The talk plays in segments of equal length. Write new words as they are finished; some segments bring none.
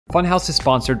Funhaus is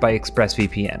sponsored by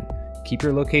ExpressVPN. Keep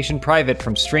your location private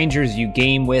from strangers you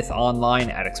game with online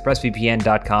at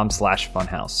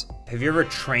expressvpn.com/funhaus. Have you ever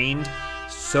trained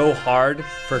so hard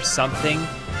for something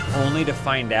only to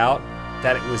find out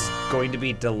that it was going to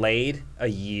be delayed a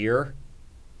year?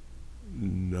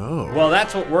 No. Well,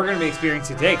 that's what we're going to be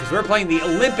experiencing today because we're playing the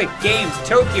Olympic Games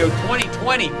Tokyo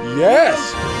 2020. Yes!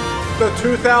 The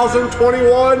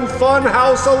 2021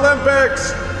 Funhaus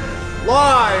Olympics!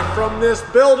 Live from this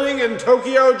building in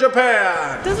Tokyo,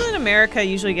 Japan. Doesn't America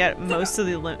usually get most of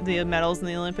the medals in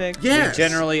the Olympics? Yes. We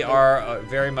generally are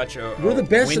very much a We're the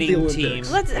best winning at the team.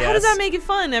 Olympics. How does that make it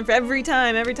fun every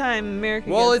time America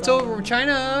Well, gets it's them? over.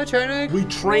 China. We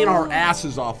train our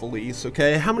asses off, Elise,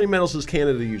 okay? How many medals does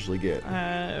Canada usually get?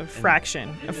 A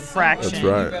fraction. That's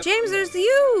right. James, there's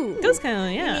you. Those kind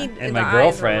of, yeah. And my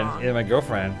girlfriend. Yeah, my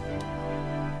girlfriend.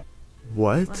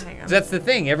 What? That's the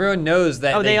thing. Everyone knows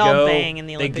that they go, all bang in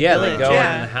the Olympic Village. They go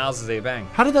Yeah. in the houses they bang.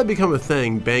 How did that become a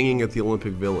thing, banging at the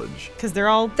Olympic Village? Because they're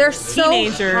all so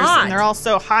teenagers hot. and they're all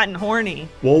so hot and horny.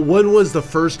 Well, when was the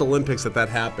first Olympics that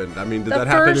happened? I mean, did that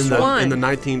happen in the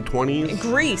 1920s?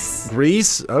 Greece.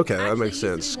 Greece? Okay, that makes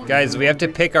sense. Guys, we have to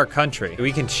pick our country.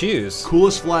 We can choose.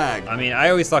 Coolest flag. I mean,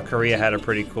 I always thought Korea had a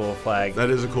pretty cool flag. That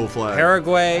is a cool flag.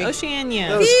 Paraguay. Oceania.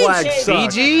 Those flags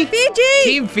suck. Fiji? Fiji.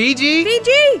 Team Fiji?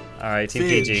 Fiji. All right, Team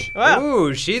Fiji. Fiji. Wow.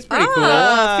 Ooh, she's pretty cool. Fiji.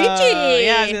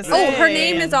 Yeah, I was gonna Oh, her say.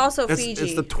 name is also It's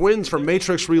Fiji. the twins from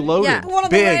Matrix Reloaded. Yeah, one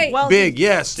of the big, way. Well, big,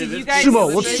 yes. did you guys-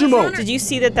 Sumo, let's sumo. Did you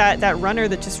see that runner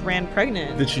that just ran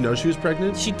pregnant? Did she know she was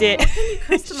pregnant? She did.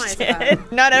 customize She that?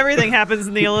 did. Not everything happens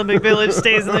in the Olympic Village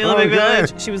stays in the Olympic Okay.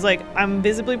 Village. She was like, I'm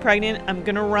visibly pregnant. I'm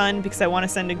gonna run because I want to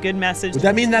send a good message. Would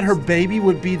that mean that her baby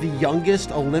would be the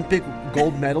youngest Olympic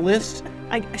gold medalist?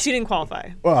 She didn't qualify.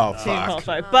 Oh, She didn't fuck.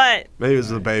 qualify. But Maybe it was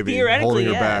the baby theoretically, holding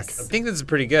her yes. back. I think this is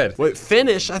pretty good. Wait,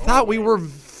 finish? I thought we were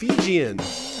Fijian.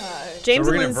 James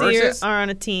So we're and gonna Lindsay versus? are on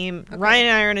a team. Ryan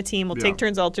and I are on a team. We'll take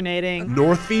turns alternating.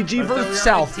 North Fiji versus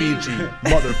South Fiji,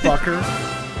 motherfucker.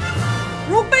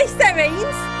 Rupe Sevens.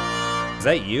 Is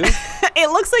that you? It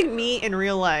looks like me in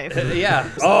real life. Yeah.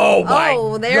 Oh my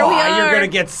Oh, there God, we are. You're gonna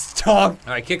get stung.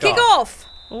 All right, kick Kick off. off.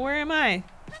 Well, where am I?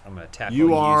 I'm gonna tackle You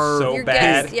you are- so You're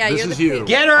bad. guessed. Yeah, This you're is the you. pig.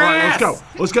 Get her All right, ass. let's go.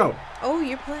 Let's go. Oh,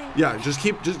 you're playing. Yeah, just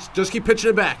keep pitching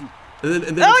it back. And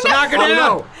then Oh, at some- no. Knock her oh, down.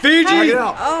 no. Fiji. Knock it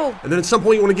out. Oh. And then at some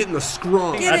point you want to get in the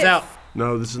scrum. Get That's it. out.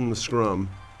 No, this is in the scrum.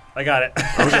 I got it.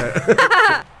 Okay.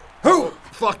 Who?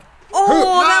 Fuck.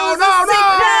 Oh, that was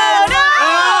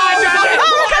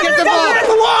Get the ball. At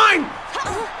the line.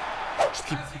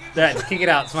 That, kick it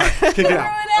out. Smart. Kick it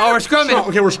out. Oh, we're scrumming. Scrum.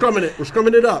 Okay, we're scrumming it. We're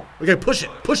scrumming it up. Okay, push it.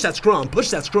 Push that scrum. Push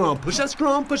that scrum. Push that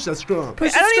scrum. Push that scrum.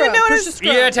 Push I don't even know what it is.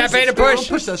 Yeah, tap A to push.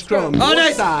 Push that scrum. Oh, North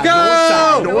nice. side. Go. North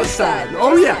side. North side.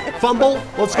 Oh yeah. Fumble.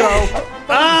 Let's go.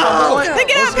 Oh, Pick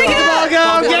it up, pick it ball, go.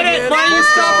 Fumble Get again. it. Why are you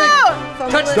Let's go. stopping?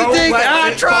 Touch the Don't thing. let Ah,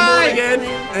 it fumble try. again.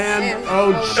 And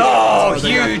oh shit. Oh,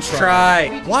 they got huge the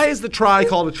try. Why is the try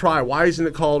called a try? Why isn't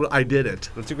it called I did it?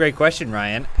 That's a great question,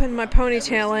 Ryan. Putting my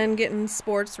ponytail in, getting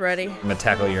sports ready. I'm gonna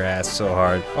tackle your ass so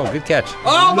hard. Oh, good catch.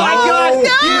 Oh my God!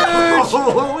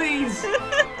 Louise.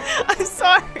 I'm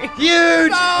sorry.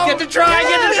 Huge! Get the try!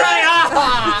 Get the try!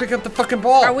 Ah! Pick up the fucking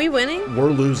ball. Are we winning?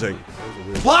 We're losing.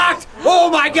 Blocked! Oh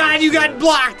my God! You got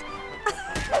blocked!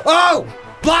 Oh!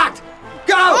 Blocked!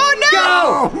 Go! Oh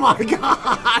no! Oh my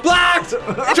God! Blocked!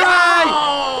 Try!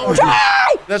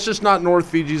 Try! That's just not North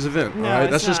Fiji's event. No, all right,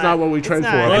 it's that's just not. not what we It's train for.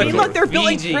 not. I mean, Look, look, they're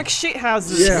building Fiji. brick shit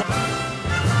houses. Yeah.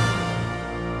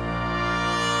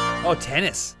 Oh,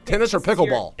 tennis. Tennis or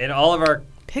pickleball? And all of our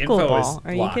info is Pickleball.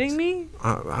 Are you blocked. kidding me?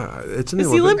 It's in the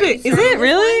It's the Olympic. Is it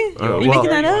really? Are you well, making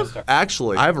that up?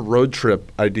 Actually, I have a road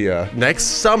trip idea. Next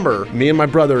summer, me and my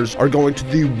brothers are going to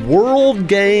the World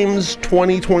Games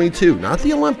 2022, not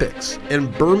the Olympics, in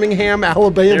Birmingham,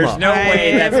 Alabama. There's no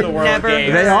way that's the World Never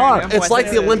Games. They heard are. of It's what like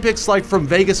this the is. Olympics, like from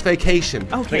Vegas Vacation.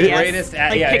 Okay, The yes. greatest,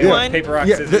 Like, yeah, pick yeah, one. paper, rock,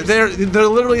 Yeah, scissors. there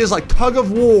literally is like tug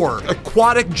of war,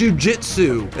 aquatic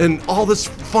jujitsu, and all this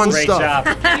fun Great stuff.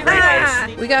 job. Great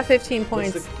ace. We got 15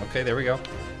 points. Okay, there we go. All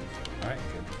right,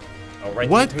 good. Oh, right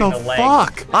What the between the legs.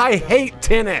 fuck? I hate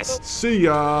tennis. See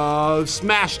ya.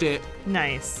 Smashed it.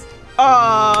 Nice.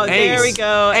 Oh, there Ace. we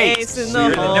go. Ace. Ace in So the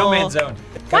you're in the hole. no man's zone.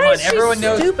 Come Why on, is she everyone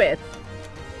knows. stupid?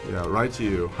 Yeah, right to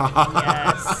you.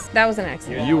 Yes. That was an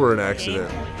accident. You were an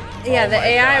accident. Yeah, the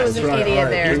AI was an Right, idiot right.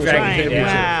 there. You're dragging Right. him.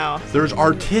 Wow. There's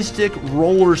artistic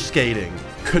roller skating,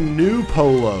 canoe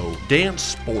polo, dance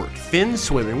sport, fin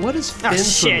swimming. What is fin Oh, shit.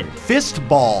 swimming? Fist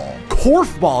ball,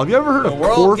 korfball. Have you ever heard The of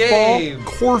World korfball? Games.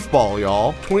 Korfball,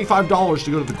 y'all. $25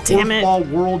 to go to the Damn it. korfball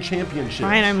world championship.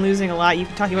 Ryan, I'm losing a lot. You've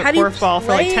been talking How about do you korfball for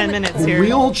like play 10 with- minutes here.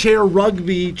 Wheelchair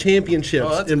rugby championships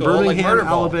Oh, that's in cool, like Birmingham, murder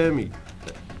ball. Alabama.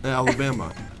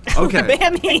 Alabama. Okay.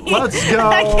 Bammy. Let's go,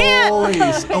 I can't.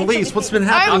 Elise. Elise, what's been I'm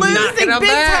happening? losing knocking 'em big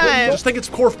back. time. Just think it's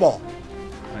korfball.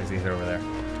 I see it over there.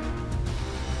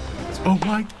 Oh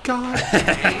my God.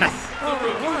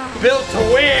 Built to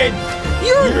win.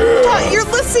 You're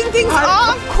listing things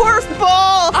off.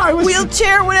 Korfball. I was-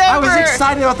 Wheelchair. Whatever. I was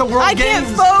excited about the World I Games.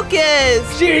 can't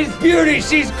focus. She's beauty.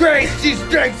 She's grace. She's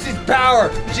strength. She's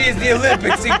power. She's the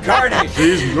Olympics incarnate.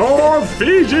 She's North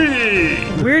Fiji.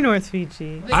 We're North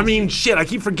Fiji. I mean, shit, I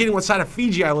keep forgetting what side of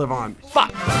Fiji I live on.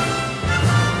 Fuck.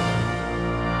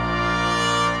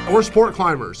 We're sport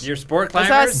climbers. You're sport That's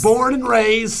climbers. us. Born and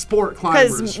raised sport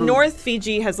climbers. Because From- North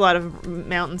Fiji has a lot of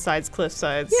mountainsides, cliff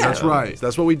sides. That's so- right.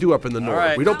 That's what we do up in the north.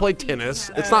 right. We don't play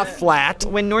tennis. It's not flat.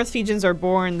 When North Fijians are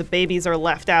born, the babies are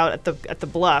left out at the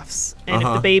bluffs, and if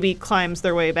Uh-huh. the baby climbs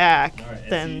their way back,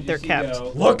 then they're kept.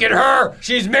 Look at her.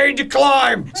 She's made to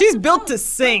climb. She's built to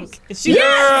sink. She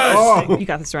Yes! Oh. You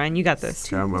got this, Ryan. You got this.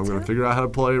 Okay, I'm going to figure out how to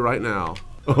play right now.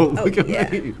 Oh, look at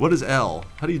me. What is L?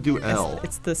 How do you do L?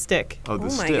 It's the stick. Oh, the Oh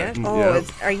my stick. god. Oh, Yeah.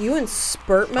 are you in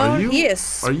spurt Are mode? you? He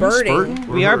is Are you spurting. spurting?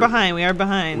 We are behind. We are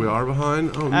behind. We are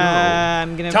behind? Oh, no.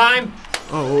 I'm gonna. Time.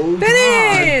 Oh,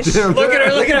 Finish! God. Damn Look at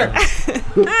her. Look at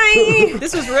her. Hi.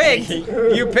 This was rigged.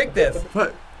 You picked this.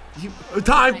 What?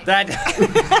 Time. That.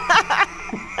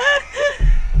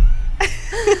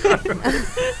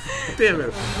 Damn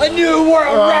it. A new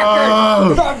world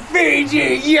record from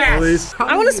Fiji. Yes. Elise.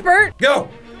 I want to spurt. Go.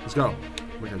 Let's go.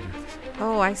 We gotta do this.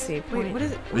 Oh, I see. Wait, what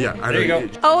is it? Yeah, I There you know.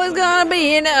 go. Oh, it's gonna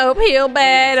be an uphill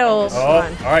battle. Oh, all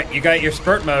right. You got your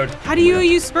spurt mode. How do you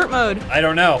use spurt mode? I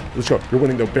don't know. Let's go. You're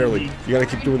winning though, barely. You gotta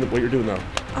keep doing what you're doing though.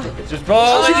 It's just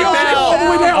ball. Lindsay go, fell. all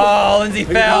the way down. Oh, Lindsay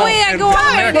fell. Oh yeah, go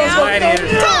on American now.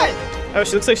 Gladiators. Oh,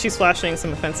 she looks like she's flashing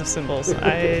some offensive symbols.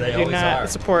 I do always not are.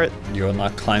 support. You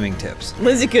unlock climbing tips.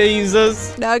 Lindsay could use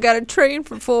those. Now I gotta train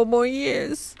for 4 more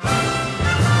years.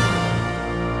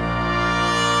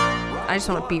 I just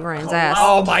want to beat Ryan's ass.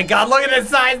 Oh my God! Look at the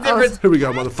size difference. Here we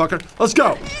go, motherfucker. Let's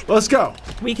go. Let's go.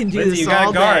 We can do Lindsay, this you gotta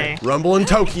all guard. day. Rumble in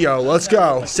Tokyo. Let's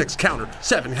go. 6 counter,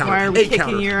 7 counter, Why are we 8 kicking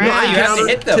counter, your 9 ass? You have to counter,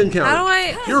 hit them. 10 counter. How do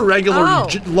I? You're a regular Oh.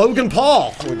 Logan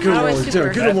Paul. Get him do I while he's super?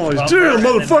 down. Get him while he's That's down, bumper, and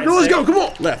then motherfucker. Let's right go. Come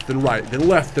on. Left and right, then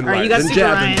left and All right, right, you got then super,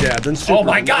 jab, Ryan. then jab, then super. Oh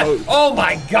my God! Oh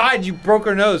my God! You broke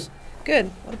her nose. Good.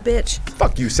 What a bitch.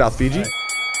 Fuck you, South Fiji.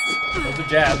 Those are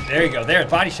jabs. There you go. There,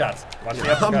 body shots. Watch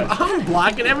the uppercut. I'm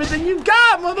blocking everything you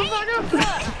got,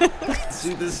 motherfucker.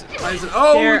 See this?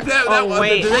 Oh, Here. that Oh, one.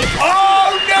 wait.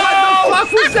 Oh no! What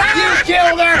the fuck was that? You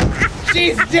killed her!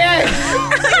 She's dead!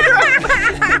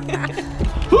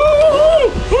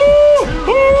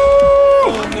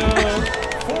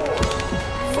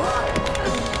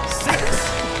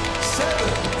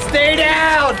 Stay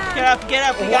down! Get up, get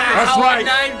up. We got Wow, That's right.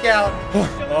 9 count.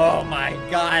 Oh my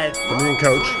God. Come in,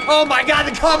 coach. Oh my God,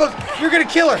 the combos! You're gonna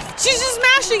kill her! She's just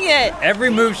smashing it. Every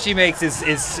move she makes is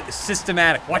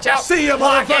systematic. Watch out! See ya,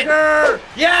 Block it. motherfucker.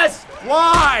 Yes!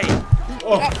 Why?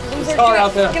 Loser, hard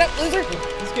out there. Get up, loser.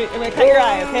 I'm gonna cut your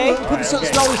eye, okay? Put the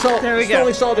smelly salt. There we go.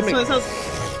 Smelly salt to me. Smelly salt.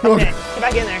 Okay, get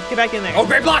back in there. Get back in there. Oh,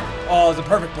 great block! Oh, it's a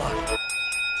perfect block.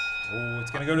 Oh,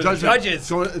 it's gonna go to the judges.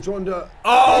 It's on to.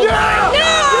 Oh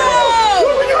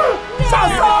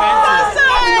South South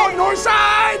side! North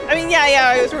side. I mean, yeah,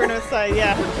 I was working north side,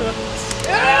 yeah.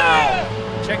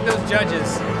 Wow. Check those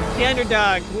judges. The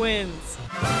underdog wins.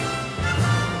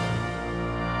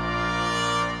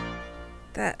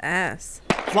 That ass.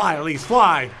 Fly, Elise,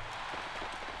 fly.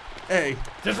 Hey.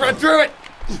 Just run through it.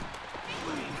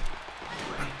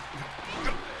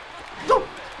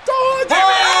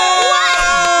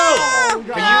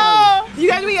 You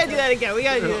guys, we gotta do that again. We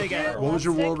gotta do that again. What was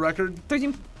your world record?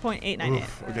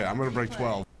 13.898. Okay, I'm gonna break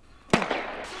 12.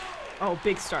 Oh,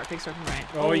 big start from Ryan.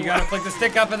 Oh, you gotta flick the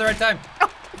stick up at the right time.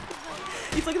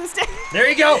 You look at the stick. There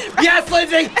you go. Yes,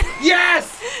 Lindsay.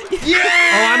 Yes.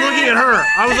 Yes. Oh, I'm looking at her.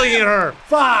 I was looking at her.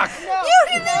 Fuck. You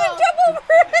didn't even jump over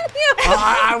him.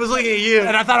 I was looking at you,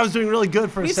 and I thought I was doing really good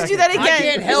for a We have to second. do that I again.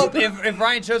 can't help if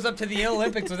Ryan shows up to the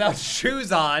Olympics without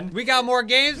shoes on. We got more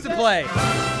games to play.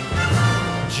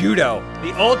 Judo,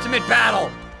 the ultimate battle.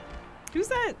 Who's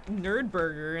that nerd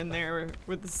burger in there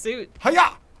with the suit?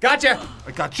 Hiya! Gotcha.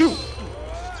 I got you.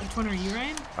 Which one are you,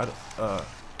 Ryan? Oh,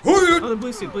 the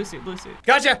blue suit.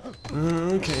 Gotcha.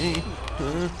 Okay.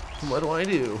 What do I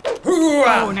do?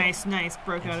 Oh, nice.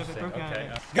 Broke out of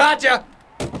it. Gotcha.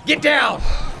 Get down.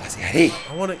 I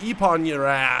want to eepon your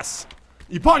ass.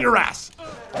 Eepon your ass.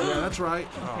 Yeah, that's right.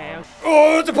 Okay.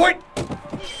 Oh, it's a point.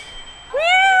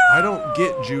 I don't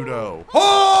get judo.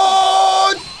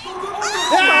 Oh!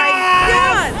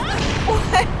 God.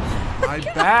 My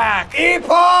back.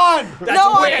 Epon! That's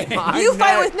No a honor. win. You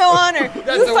fight with no honor.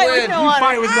 That's a fight win. with no You honor.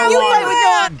 fight with no You honor. fight with no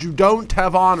honor. You don't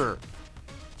have honor.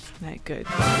 Not good.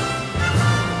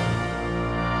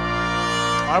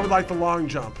 I would like the long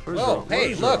jump. Oh,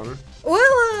 hey, look.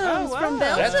 Willows from wow. Belgium.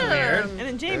 That's weird. And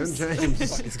then James. And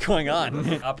James. What is going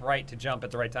on? Upright to jump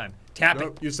at the right time. Tapping.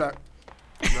 Nope, you suck.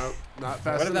 Nope, not fast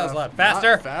What if that enough. was loud?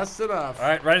 Faster? Not fast enough. All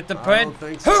right, right at the I pin. don't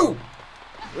think so. Who? Oh,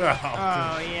 Oh,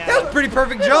 yeah. That was a pretty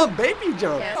perfect jump. baby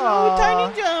jump. Yes. Oh,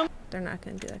 tiny jump. They're not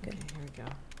going to do that good. Here we go.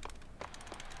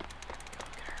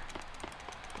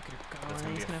 Look at her go.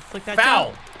 He's going to flick that Foul.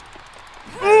 jump.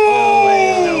 No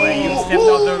way. You stepped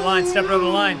off the line. Stepped over the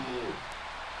line.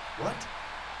 What?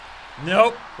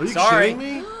 Nope. Are you Sorry.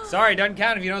 kidding me? Sorry, doesn't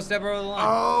count if you don't step over the line.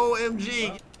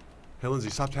 OMG. Hey, Lindsay,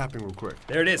 stop tapping real quick.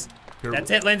 There it is. Here,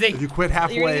 That's it, Lindsay. If you quit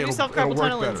halfway, You're going to give it'll, yourself it'll carpal work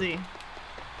tunnel, better. Lindsay.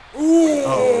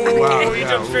 Oh, wow. You yeah,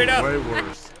 jumped straight up. Way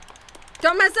worse.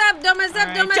 Don't mess up. Don't mess up.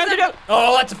 All Don't right, mess jump, up. jump.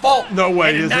 Oh, that's a fault. No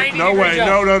way, And a is it? 90 No degree way. jump.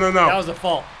 No, no, no, no. That was a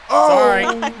fault. Oh.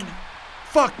 Sorry.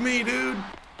 Fuck me, dude.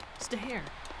 Just a hair.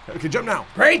 Okay, jump now.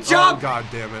 Great jump. Oh, God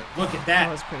damn it. Look at That that.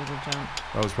 was a pretty good jump.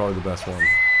 That was probably the best one.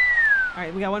 All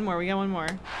right, we got one more. We got one more. All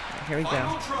right, here we go.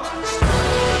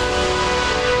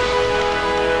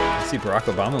 See, Barack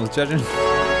Obama was judging.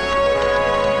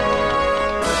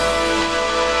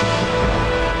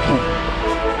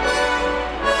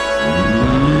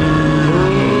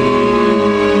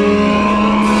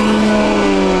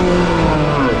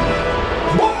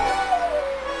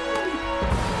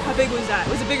 How big was that?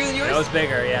 Was it bigger than yours? That was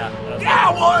bigger, yeah. That was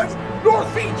Yeah, it was.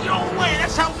 North Fiji all the way.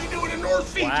 That's how we do it in North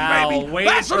Fiji, Wow, baby. wait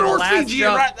That's for a the North last Fiji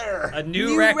jump. right there. A new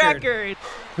New record.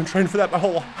 I've been training for that my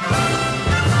whole life.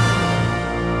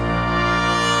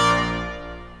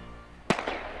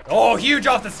 Oh, huge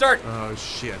off the start. Oh,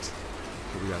 shit.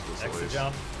 We got this, Extra Elise.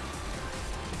 jump.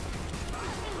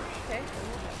 Okay.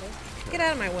 Get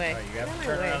out of my way. Oh, you Get got out to of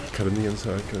turn my way. around. Cut in the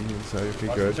inside, cut in the inside. Okay,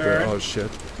 Watch good, the good. turn. Oh, shit.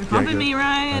 You're pumping me, I know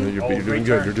Ryan. you're, Oh, you're doing great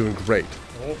good. turn. You're doing great.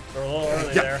 Oh, we're a little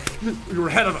early Yeah. there. You're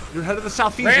ahead of it. You're ahead of the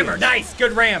South Fiji. Rammer, nice,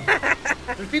 good ram.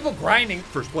 There's people grinding.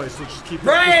 First place. Let's just keep up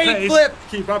Great this pace. flip.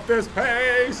 Keep up this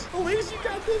pace. Elise, you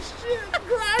got this shit.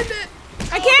 Grind it.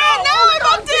 I can't. No, I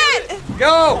bumped it.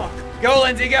 Go, go,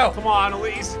 Lindsay, go. Come on,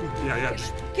 Elise. Yeah,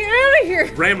 just Get out of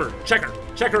here. ram her. Check her.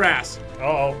 Check her ass.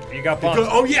 Uh-oh, you got Go- bumped.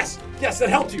 Oh, yes. Yes, that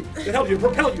helped you. That helped you.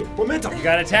 Propelled you. Momentum. You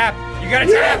gotta tap. You gotta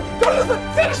tap. Go to the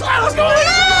finish line. Let's go.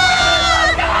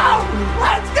 Let's go.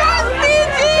 Let's go.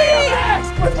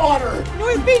 Fiji! With honor.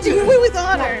 North Fiji, we win with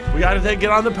honor. We got to get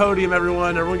on the podium,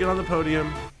 everyone. Everyone get on the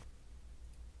podium.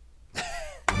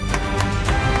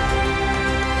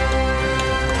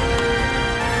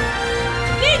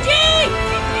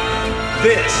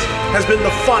 This has been the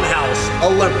Funhaus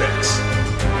Olympics.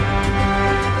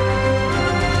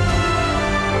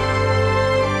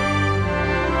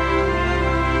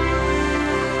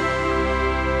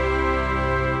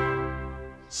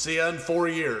 See ya in 4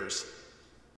 years.